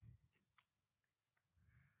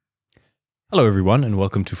Hello, everyone, and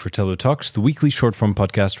welcome to Fratello Talks, the weekly short-form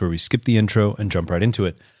podcast where we skip the intro and jump right into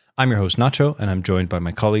it. I'm your host, Nacho, and I'm joined by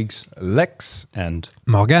my colleagues, Lex and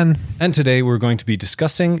Morgan. And today we're going to be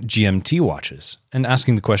discussing GMT watches and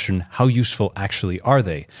asking the question, how useful actually are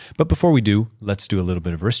they? But before we do, let's do a little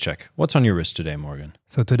bit of wrist check. What's on your wrist today, Morgan?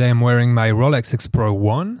 So today I'm wearing my Rolex Explorer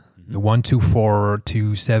 1, the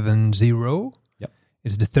 124270. Yep.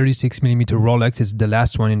 It's the 36mm Rolex. It's the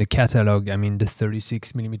last one in the catalog. I mean, the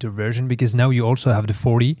 36mm version, because now you also have the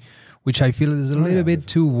 40, which I feel is a little bit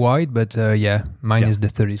too wide, but mine is the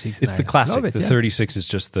 36. It's the classic. The 36 is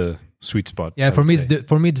just the sweet spot. Yeah, for me,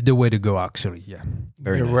 it's the way to go, actually. Yeah.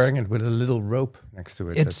 You're wearing it with a little rope next to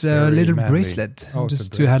it. It's a little bracelet,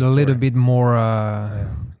 just to add a little bit more,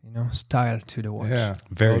 style to the watch. Yeah.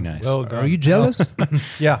 Very nice. Well done. Are you jealous?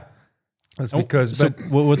 Yeah. That's because... So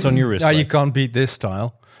what's on your wrist? You can't beat this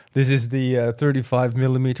style. This is the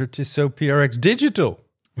 35mm Tissot PRX Digital.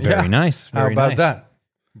 Very nice. How about that?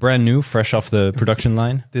 Brand new, fresh off the production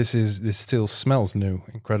line. This still smells new.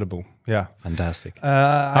 Incredible. Yeah. Fantastic.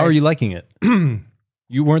 How are you liking it?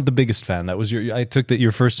 You weren't the biggest fan. I took that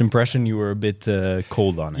your first impression, you were a bit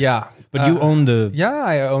cold on it. Yeah. But you own the... Yeah,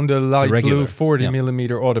 I own the light regular, blue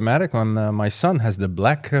 40mm automatic. My son has the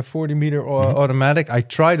black 40mm automatic. I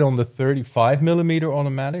tried on the 35mm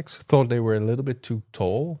automatics. Thought they were a little bit too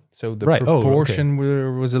tall. So the proportion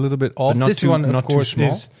was a little bit off. But not this too, one, not of course, too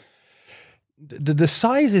small? is... The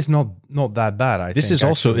size is not that bad, I think. This is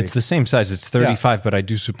also, actually. It's the same size. It's 35, but I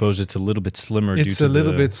do suppose it's a little bit slimmer. It's a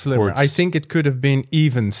little bit slimmer. Ports. I think it could have been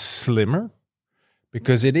even slimmer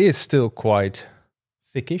because it is still quite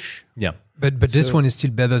thickish. Yeah. But this one is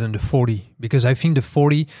still better than the 40, because I think the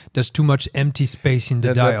 40, there's too much empty space in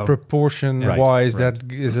the dial. Proportion-wise, that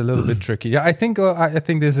is a little bit tricky. Yeah, I think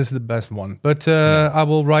this is the best one. But I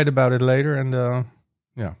will write about it later. And for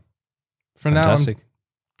Fantastic. now, I'm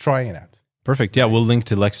trying it out. Perfect. Yeah, we'll link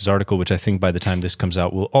to Lex's article, which I think by the time this comes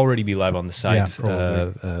out will already be live on the site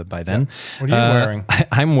by then. Yeah. What are you wearing?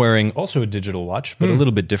 I'm wearing also a digital watch, but a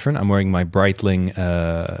little bit different. I'm wearing my Breitling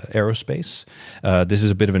Aerospace. This is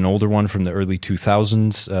a bit of an older one from the early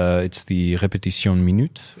 2000s. It's the Repetition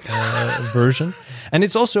Minute version. And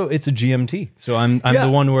it's a GMT. So I'm the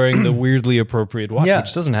one wearing the weirdly appropriate watch,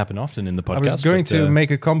 which doesn't happen often in the podcast. I was going to make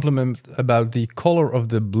a compliment about the color of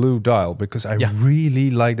the blue dial, because I really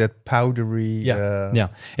like that powdery. So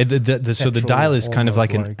the dial is kind of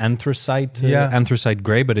like an anthracite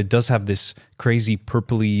gray, but it does have this crazy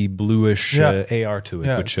purpley bluish AR to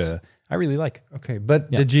it, which I really like. Okay, but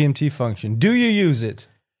the GMT function, do you use it?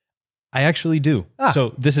 I actually do.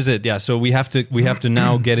 So this is it. Yeah. So we have to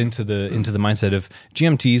now get into the mindset of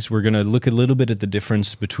GMTs. We're going to look a little bit at the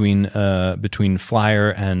difference between flyer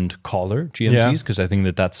and collar GMTs, because I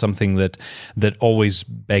think that's something that always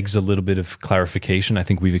begs a little bit of clarification. I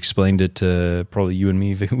think we've explained it, probably you and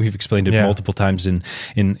me. We've explained it multiple times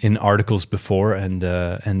in articles before,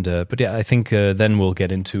 but I think then we'll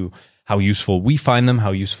get into how useful we find them,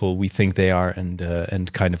 how useful we think they are,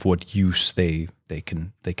 and kind of what use they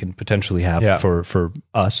can potentially have for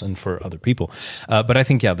us and for other people. But I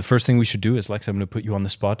think, the first thing we should do is, Lex, I'm going to put you on the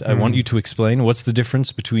spot. I want you to explain what's the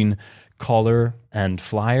difference between collar and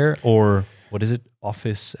flyer, or what is it,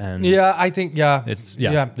 office and... I think, There's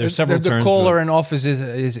several terms. The collar and office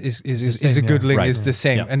is a good link. Right. It's the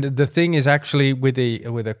same. Yeah. And the thing is, actually, with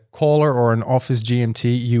a collar or an office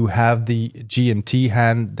GMT, you have the GMT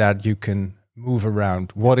hand that you can move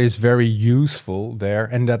around. What is very useful there,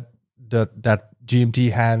 and that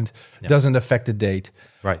GMT hand doesn't affect the date.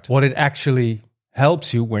 Right. What it actually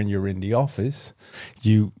helps you when you're in the office,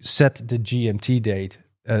 you set the GMT date,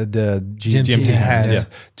 the GMT hand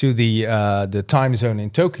to the time zone in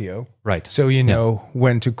Tokyo. Right. So you know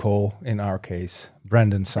when to call, in our case,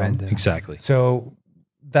 Brandon's son. Exactly. So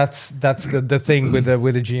that's the thing with the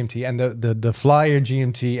GMT. And the flyer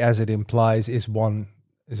GMT, as it implies, is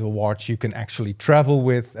a watch you can actually travel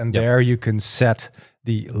with, and there you can set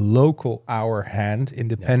the local hour hand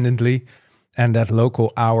independently, and that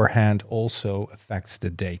local hour hand also affects the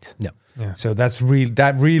date. Yeah. So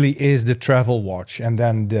that really is the travel watch, and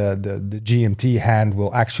then the GMT hand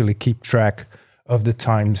will actually keep track of the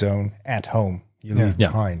time zone at home you leave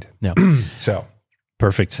behind. Yeah. So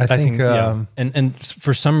perfect. I think and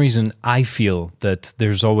for some reason I feel that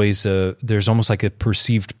there's always there's almost like a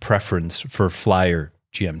perceived preference for flyer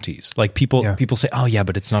GMTs. Like people say, oh yeah,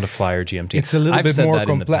 but it's not a flyer GMT. It's a little bit more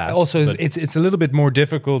complex. Also, it's a little bit more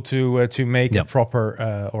difficult to make a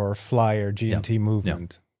proper or flyer GMT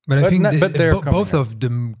movement. But I think both out. of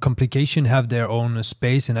the complication have their own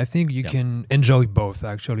space, and I think you can enjoy both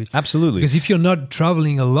actually. Absolutely. Because if you're not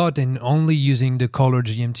traveling a lot and only using the color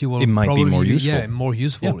GMT, well, it might be more useful. Yeah, more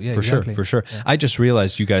useful. Yeah, for exactly. sure. Yeah. I just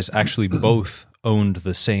realized you guys actually both owned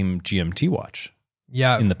the same GMT watch.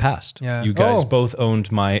 Yeah, in the past, you guys both owned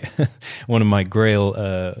my one of my Grail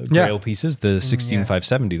pieces, the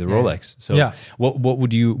 16570, the Rolex. So, what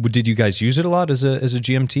did you guys use it a lot as a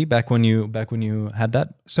GMT back when you had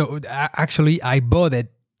that? So actually, I bought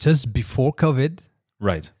it just before COVID,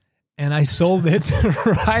 right? And I sold it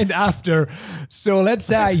right after. So let's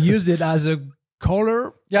say I used it as a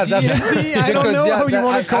color GMT. I don't know how you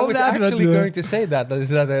want to call that. I was actually going to say that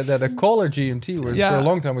a color GMT was for a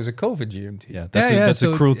long time was a COVID GMT. Yeah, that's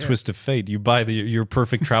a cruel twist of fate. You buy your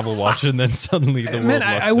perfect travel watch, and then suddenly the world.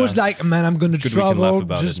 I was like, I'm going to travel,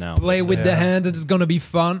 just play with the hand, and it's going to be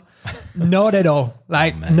fun. Not at all.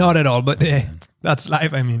 Not at all. But that's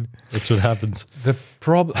life. I mean, that's what happens. The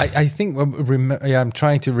problem, I think, I'm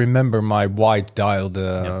trying to remember my wide dialed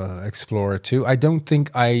Explorer 2. I don't think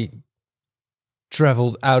I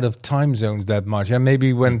traveled out of time zones that much. I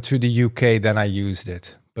maybe went to the UK, then I used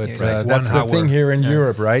it. But that's the thing here in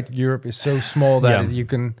Europe, right? Europe is so small that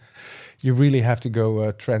you really have to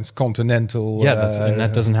go transcontinental. And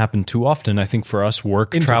that doesn't happen too often. I think for us,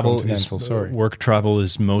 work travel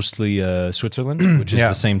is mostly Switzerland, which is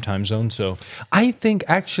the same time zone. So I think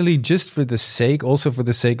actually, just for the sake of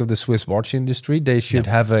the Swiss watch industry, they should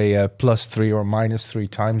have a +3 or -3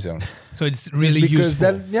 time zone. So it's really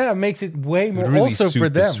useful. That makes it way more. It really also suit for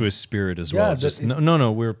them, the Swiss spirit as well.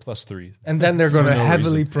 We're +3, and then they're going to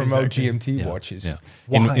heavily promote GMT watches. Yeah.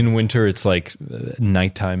 In winter, it's like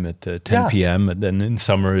nighttime at 10 p.m. and then in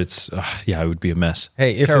summer, it's it would be a mess.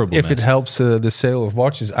 Hey, if it helps the sale of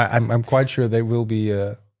watches, I'm quite sure they will be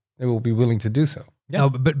willing to do so. Yeah. No,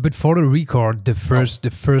 but for the record, the first,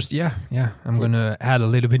 I'm gonna add a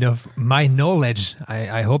little bit of my knowledge.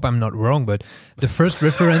 I hope I'm not wrong, but the first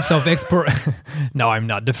reference of Explorer. No, I'm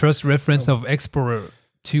not. The first reference of Explorer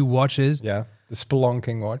 2 watches. Yeah. The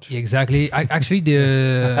spelunking watch. Actually,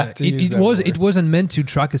 it wasn't meant to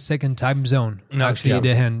track a second time zone. No, actually,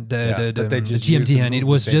 the GMT hand. It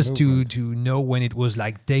was just to know when it was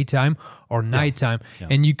like daytime or nighttime,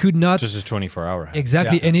 and you could not just a 24-hour hand.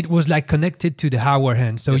 Exactly, and it was like connected to the hour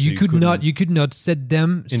hand, so you could not set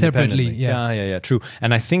them separately. Yeah, true.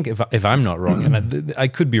 And I think if I'm not wrong, and I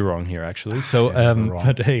could be wrong here actually. So,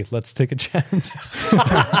 but hey, let's take a chance.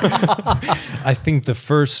 I think the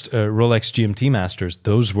first Rolex GMT Masters,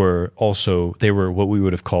 those were what we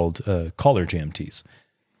would have called collar GMTs.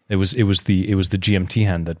 It was the GMT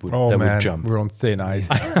hand that would jump. We're on thin ice.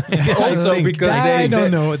 Also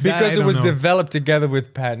because it was developed together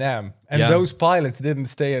with Pan Am, and those pilots didn't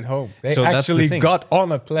stay at home. They actually got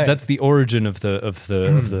on a plane. That's the origin of the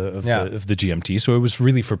GMT. So it was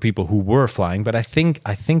really for people who were flying. But I think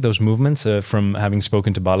those movements, from having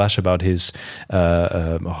spoken to Balázs about his,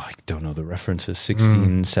 I don't know the references,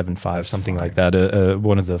 1675, something like that.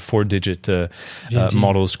 One of the 4-digit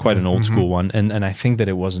models, quite an old school one, and I think that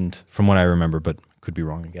it wasn't, from what I remember, but could be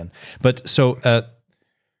wrong again. But so,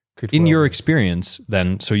 in your experience,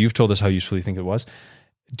 then, so you've told us how useful you think it was.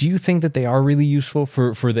 Do you think that they are really useful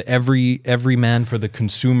for the every man, for the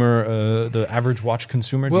consumer, the average watch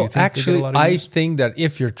consumer? Well, actually, I think that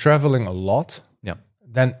if you're traveling a lot,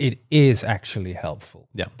 then it is actually helpful.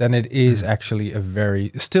 Yeah, then it is actually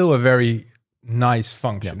still a very nice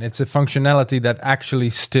function. Yeah. It's a functionality that actually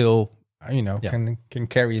still can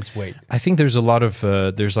carry its weight. I think there's a lot of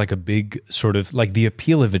there's like a big sort of like the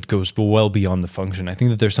appeal of it goes well beyond the function. I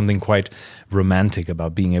think that there's something quite romantic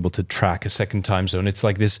about being able to track a second time zone. It's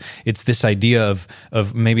like this idea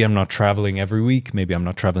of maybe I'm not traveling every week, maybe I'm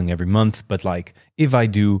not traveling every month, but like if I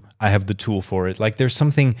do, I have the tool for it. Like there's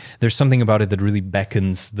something about it that really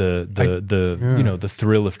beckons the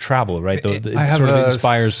thrill of travel, right? It sort of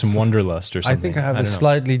inspires some wanderlust or something. I think I have a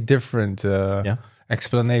slightly different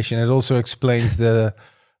explanation. It also explains the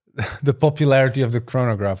popularity of the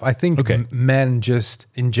chronograph. I think men just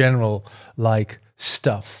in general like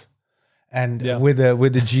stuff, and with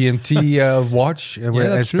the GMT watch,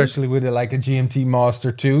 especially with a GMT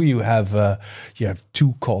Master 2, you have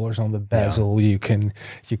 2 collars on the bezel. You can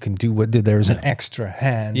do there's an extra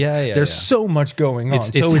hand. There's so much going on.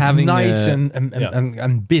 It's nice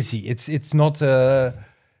and busy. It's not.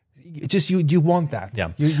 Just you want that.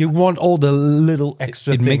 Yeah. You want all the little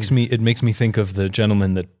extra things. It makes me think of the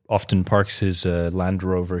gentleman that often parks his Land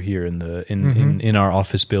Rover here in our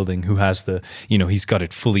office building, who has he's got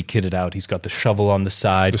it fully kitted out. He's got the shovel on the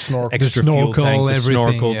side, extra fuel tank, the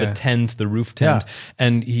snorkel, the tent, the roof tent,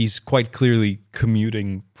 and he's quite clearly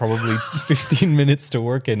commuting probably 15 minutes to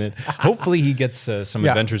work in it. Hopefully he gets some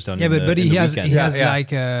adventures done. Yeah, but he has like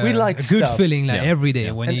We like a good stuff. feeling like every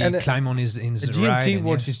day when And he climb on his The ride. GMT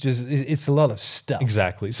watch is just, it's a lot of stuff.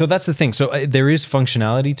 Exactly. So that's the thing. So there is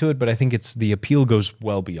functionality to it, but I think it's the appeal goes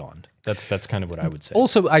well beyond. That's kind of what I would say.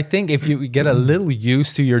 Also, I think if you get a little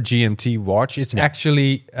used to your GMT watch, it's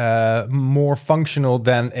actually more functional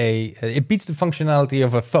than it beats the functionality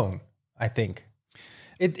of a phone, I think.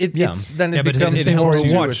 It becomes but it's the same more for a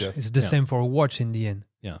watch. intuitive. It's the same for a watch in the end.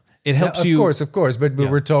 Yeah. It helps you. Of course. But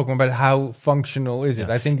we're talking about how functional is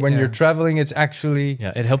it. I think when you're traveling, it's actually...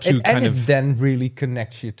 Yeah, it helps you kind and of... it then really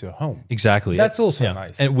connects you to home. Exactly. That's also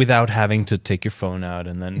nice. And without having to take your phone out,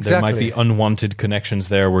 and then there might be unwanted connections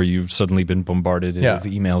there where you've suddenly been bombarded with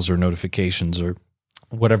emails or notifications or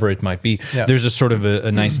whatever it might be. Yeah. There's a sort of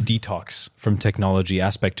a nice detox from technology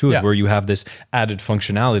aspect to it where you have this added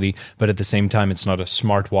functionality, but at the same time, it's not a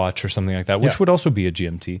smartwatch or something like that, which would also be a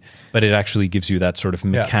GMT, but it actually gives you that sort of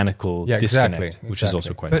mechanical disconnect, which is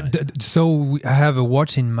also quite nice. So I have a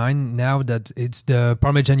watch in mind now that it's the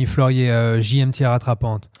Parmigiani Fleurier GMT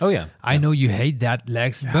rattrapante. Oh, yeah. I know you hate that,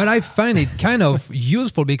 Lex, but I find it kind of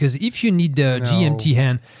useful because if you need the GMT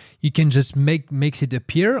hand, you can just makes it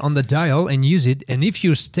appear on the dial and use it. And if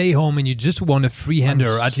you stay home and you just want a free-hander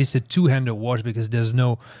or at least a two-hander watch because there's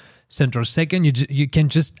no central second, you can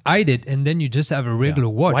just hide it and then you just have a regular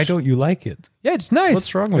watch. Why don't you like it? Yeah, it's nice.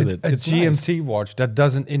 What's wrong with it? It's a GMT watch that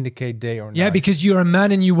doesn't indicate day or night. Yeah, because you're a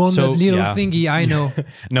man and you want that little thingy. I know.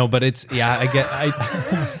 No, but it's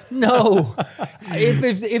no.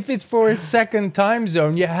 If it's for a second time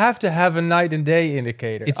zone, you have to have a night and day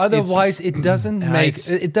indicator. Otherwise, it doesn't make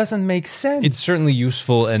sense. It's certainly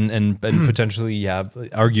useful and potentially,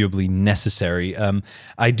 arguably necessary.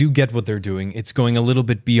 I do get what they're doing. It's going a little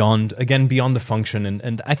bit beyond the function,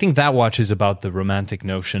 and I think that watch is about the romantic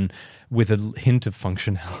notion with a hint of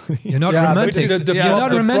functionality. You're not romantic. You're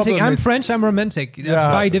not romantic. I'm French. I'm romantic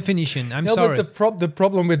by definition. I'm sorry. But the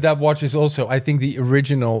problem with that watch is also, I think the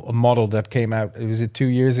original model that came out, was it 2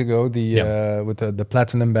 years ago? With the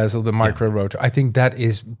platinum bezel, the micro rotor. I think that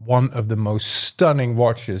is one of the most stunning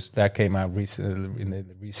watches that came out in the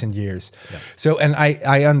recent years. Yeah. So, and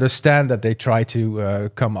I understand that they try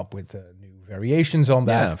to come up with new variations on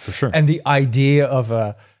that. Yeah, for sure. And the idea of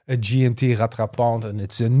a GMT rattrapante, and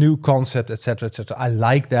it's a new concept, etc., etc. I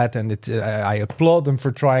like that, and I applaud them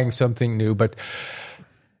for trying something new. But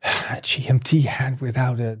a GMT hand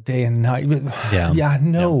without a day and night, no.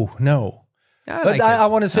 I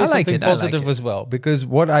want to say something positive as well, because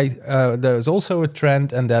there's also a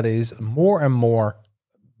trend, and that is more and more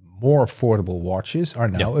affordable watches are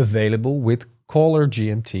now available with collar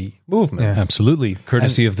GMT movements. Yeah, absolutely.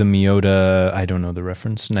 Courtesy of the Miyota, I don't know the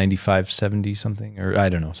reference, 9570 something, or I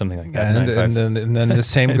don't know, something like that. And then the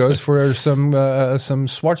same goes for some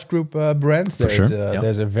Swatch Group brands.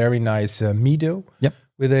 There's a very nice Mido. Yep.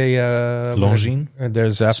 With a Longines.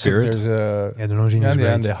 There's Spirit. There's the Longines is great.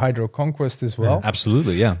 And the Hydro Conquest as well. Yeah,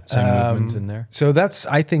 absolutely, yeah. Same movement in there. So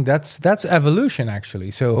I think that's evolution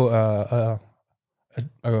actually. So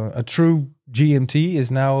a true GMT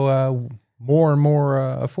is now more and more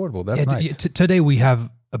affordable. That's nice. Today we have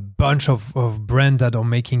a bunch of brands that are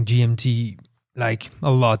making GMT like a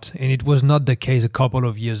lot, and it was not the case a couple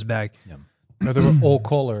of years back. Yeah. No, they were all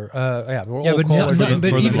color. Even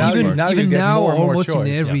now, almost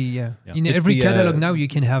in every catalog now you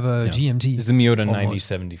can have a GMT. It's the Miyota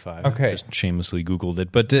 9075. Okay, just shamelessly Googled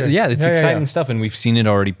it, but it's exciting stuff, and we've seen it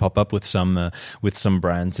already pop up with some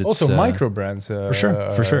brands. It's also micro brands for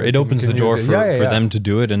sure. It opens the door for them to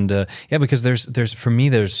do it, and because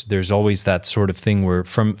there's always that sort of thing where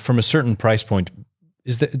from a certain price point.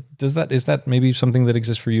 Is that maybe something that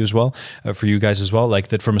exists for you as well, for you guys as well? Like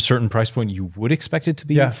that from a certain price point, you would expect it to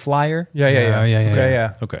be a flyer?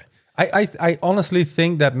 Yeah. Okay. I honestly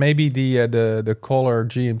think that maybe the collar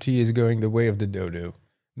GMT is going the way of the Dodo.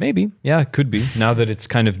 Maybe, yeah, it could be. Now that it's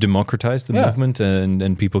kind of democratized the movement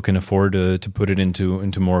and people can afford to put it into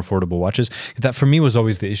more affordable watches. That for me was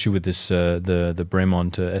always the issue with this the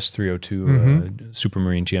Bremont S302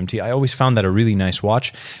 Supermarine GMT. I always found that a really nice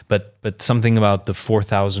watch, but something about the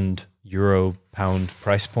 £4,000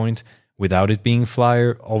 price point without it being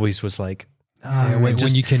flyer always was like when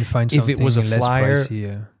you can find something if it was a less flyer.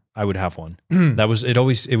 Pricey, I would have one. It was you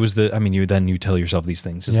tell yourself these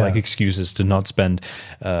things. It's like excuses to not spend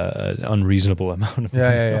an unreasonable amount of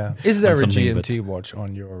money. Is there a GMT watch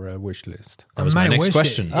on your wish list? That was my next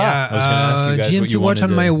question. Yeah, I was going to ask you guys GMT what you watch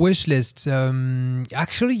wanted on my wish list.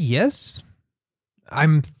 Actually, yes.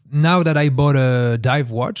 Now that I bought a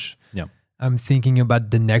dive watch, I'm thinking about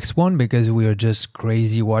the next one because we are just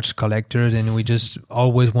crazy watch collectors and we just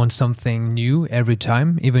always want something new every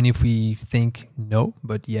time, even if we think no,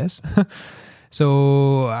 but yes.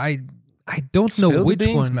 So I don't know which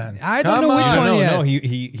one. Man. I don't know which one yet. No,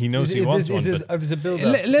 he knows he wants one.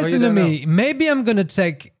 Listen to me. Maybe I'm gonna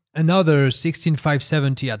take another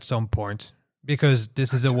 16570 at some point because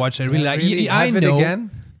this is a watch I really like. Really I know. It again?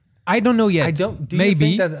 I don't know yet. I don't. Do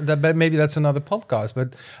maybe you think that maybe that's another podcast?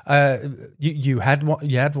 But you had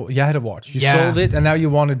a watch. You sold it, and now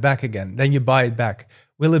you want it back again. Then you buy it back.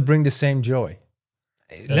 Will it bring the same joy?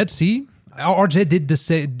 Let's see. RJ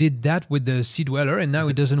did that with the Sea Dweller, and now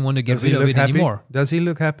he doesn't want to get rid of it anymore. Does he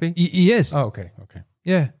look happy? He is. Oh, okay.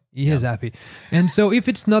 Yeah, he is happy. And so if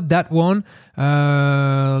it's not that one,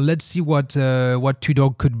 let's see what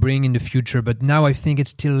Two-Dog could bring in the future. But now I think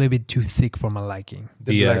it's still a little bit too thick for my liking.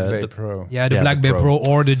 The Black Bay Pro. Yeah, the Black Bay Pro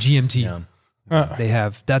or the GMT. Yeah. They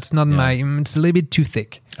have. That's not my... It's a little bit too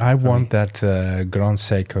thick. I want that Grand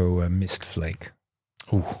Seiko Mist Flake.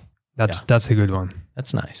 Ooh. That's a good one.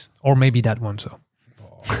 That's nice. Or maybe that one, so...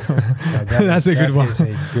 That's a good one. That is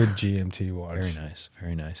a good GMT watch.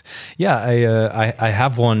 Very nice. Yeah, I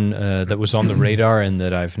have one that was on the radar and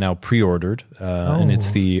that I've now pre-ordered, and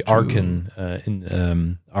it's the Arkin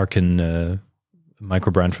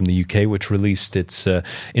micro brand from the UK, which released its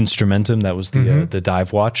Instrumentum. That was the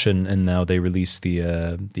dive watch, and now they released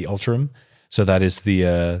the Ultram. So that is the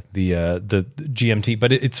GMT,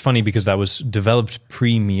 but it's funny because that was developed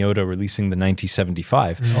pre-Miyota releasing the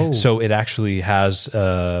 9075. So it actually has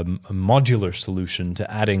a modular solution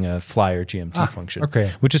to adding a flyer GMT function,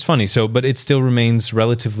 which is funny. So, but it still remains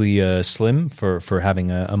relatively slim for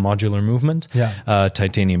having a modular movement.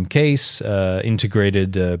 Titanium case,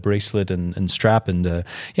 integrated bracelet and strap, and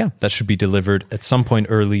that should be delivered at some point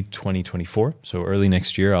early 2024. So early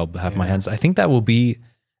next year, I'll have my hands. I think that will be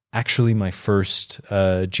actually my first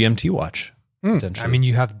GMT watch. I mean,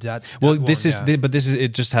 you have that. Well, this is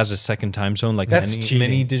it. Just has a second time zone, like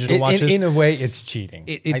many digital watches. In a way, it's cheating.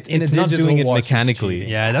 It's not doing it mechanically.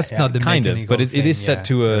 Yeah, that's not the kind of, but it is set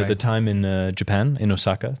to right. the time in Japan, in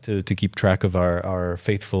Osaka, to keep track of our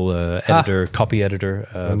faithful editor, copy editor,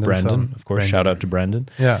 Brandon. Of course, shout out to Brandon.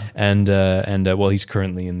 Yeah, and well, he's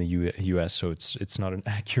currently in the US, so it's not an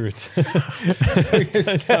accurate.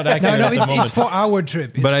 It's not accurate. No, it's for our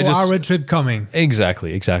trip. Our trip coming.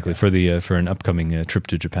 Exactly for an upcoming trip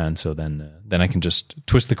to Japan. So then I can just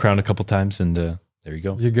twist the crown a couple times and there you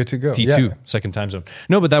go. You're good to go. T2, second time zone.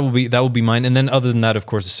 No, but that will be mine. And then other than that, of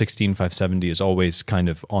course, the 16570 is always kind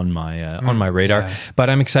of on my radar. Yeah.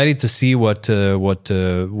 But I'm excited to see what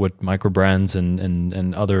micro brands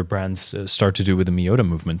and other brands start to do with the Miyota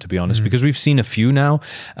movement. To be honest, because we've seen a few now,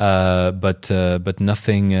 but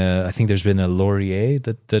nothing. I think there's been a Laurier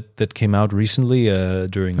that came out recently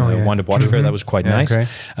during the Wind Up Watch Fair. That was quite nice. Okay.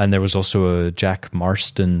 And there was also a Jack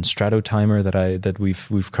Marston Strato timer that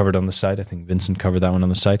we've covered on the site. I think Vincent covered that one on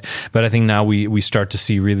the site, but I think now we start to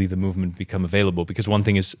see really the movement become available, because one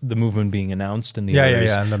thing is the movement being announced and the other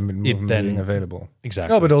is and the movement being available.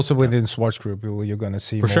 Exactly. No, but also within Swatch Group, you're going to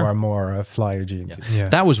see and more flyer GMT. Yeah.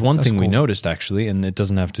 That was one thing we noticed actually, and it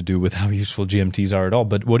doesn't have to do with how useful GMTs are at all.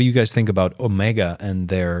 But what do you guys think about Omega and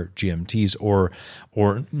their GMTs, or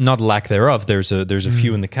not lack thereof? There's a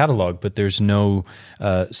few in the catalog, but there's no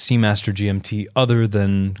Seamaster GMT other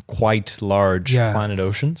than quite large Planet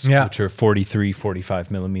Oceans, which are 45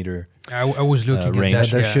 millimeter. I was looking range. at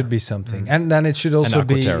that. There should be something, and then it should also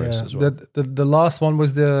be as well. the last one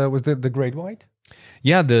was the Great White.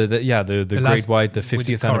 Yeah, the Great White, the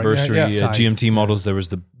 50th anniversary GMT models. There was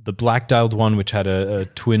the black dialed one, which had a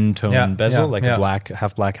twin tone bezel, a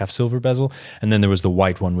half half silver bezel, and then there was the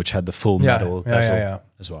white one, which had the full metal bezel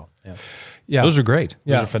as well. Yeah, those are great.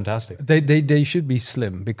 Those are fantastic. They should be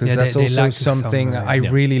slim, because that's also something I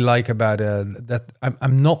really like about that.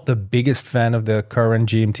 I'm not the biggest fan of the current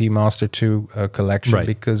GMT Master 2 collection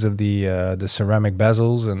because of the ceramic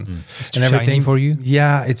bezels and everything for you.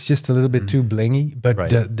 Yeah, it's just a little bit too blingy, but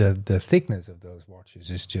the thickness of those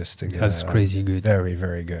watches is just that's crazy good. Very,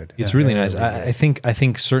 very good. It's really nice. I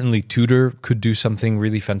think certainly Tudor could do something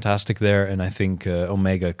really fantastic there, and I think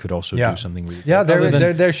Omega could also do something really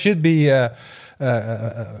good. There should be a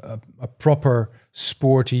proper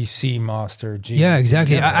sporty Seamaster GMT. Yeah,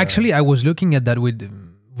 exactly. Actually, I was looking at that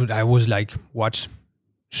I was like watch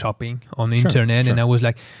shopping on the internet, and I was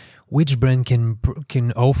like, which brand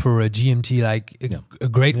can offer a GMT like a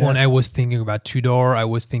great one? I was thinking about Tudor. I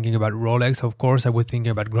was thinking about Rolex, of course. I was thinking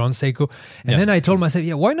about Grand Seiko. And then I told myself,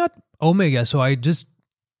 why not Omega? So I just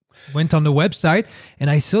went on the website and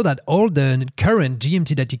I saw that all the current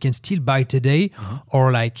GMT that you can still buy today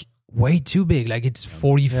are like way too big. Like it's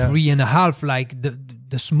 43 and a half. Like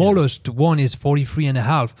the smallest one is 43 and a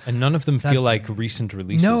half. And none of them feel like recent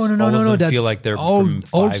releases. No. All of them That's feel like they're old, from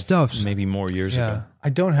old 5, stuff. maybe more years ago. I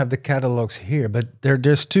don't have the catalogs here, but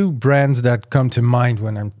there's two brands that come to mind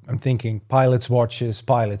when I'm thinking Pilot's watches,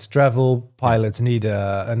 Pilot's travel, Pilots need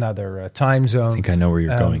another time zone. I think I know where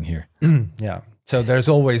you're going here. Yeah. So there's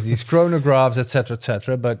always these chronographs,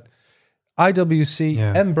 etc. But IWC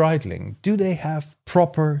and Breitling, do they have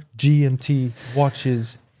proper GMT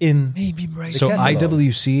watches in? Maybe Breitling. So catalog?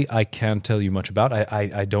 IWC, I can't tell you much about.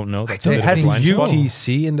 I don't know. That's They a bit had of a blind spot.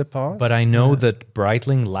 UTC in the past, But I know that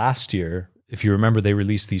Breitling last year, if you remember, they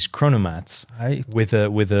released these chronomats with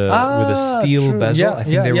a steel true. bezel. Yeah, I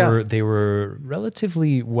think yeah. they were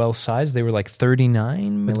relatively well sized. They were like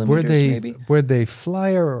 39 millimeters, maybe. Were they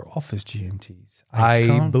flyer or office GMTs?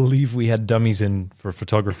 I believe we had dummies in for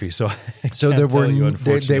photography, so there were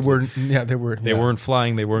they they weren't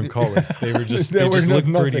flying, they weren't calling, they were just They they were just looked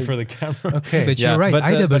nothing. pretty for the camera. Okay, But you're right. but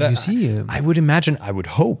IWC. I would imagine, I would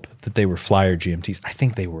hope that they were flyer GMTs. I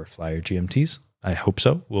think they were flyer GMTs. I hope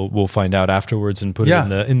so. We'll find out afterwards and put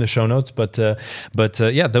it in the show notes. But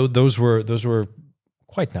those were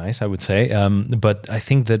quite nice, I would say. But I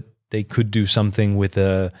think that they could do something with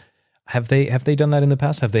a. Have they done that in the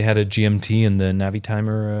past? Have they had a GMT in the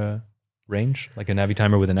Navitimer range, like a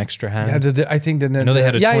Navitimer with an extra hand? Yeah, I think that. I know they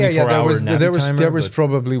had a 24-hour Navitimer. There was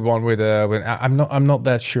probably one with I'm not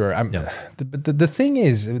that sure. The thing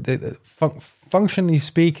is, functionally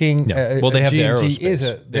speaking, well, they have GMT the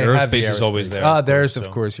aerospace. The aerospace is always there. There's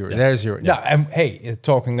of course there's your. No, hey,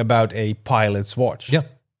 talking about a pilot's watch. Yeah.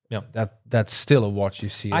 That's still a watch you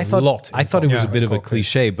see a thought lot. I thought it was a bit of a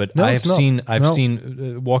cliche, but No, I've it's not.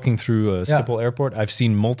 seen walking through Schiphol Airport, I've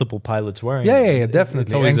seen multiple pilots wearing it. Yeah, definitely.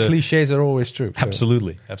 It's always And cliches are always true. So.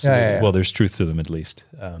 Absolutely. Yeah. Well, there's truth to them at least.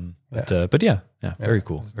 But yeah, very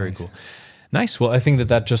cool. Very cool. Nice. Well, I think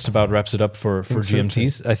that just about wraps it up for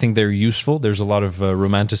GMTs. I think they're useful. There's a lot of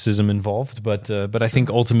romanticism involved, but I think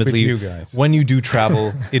ultimately, With you guys. when you do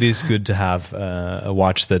travel, it is good to have a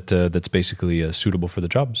watch that's basically suitable for the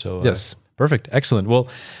job. So yes, perfect, excellent. Well,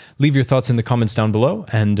 leave your thoughts in the comments down below,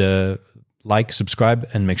 and like, subscribe,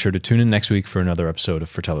 and make sure to tune in next week for another episode of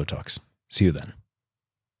Fratello Talks. See you then.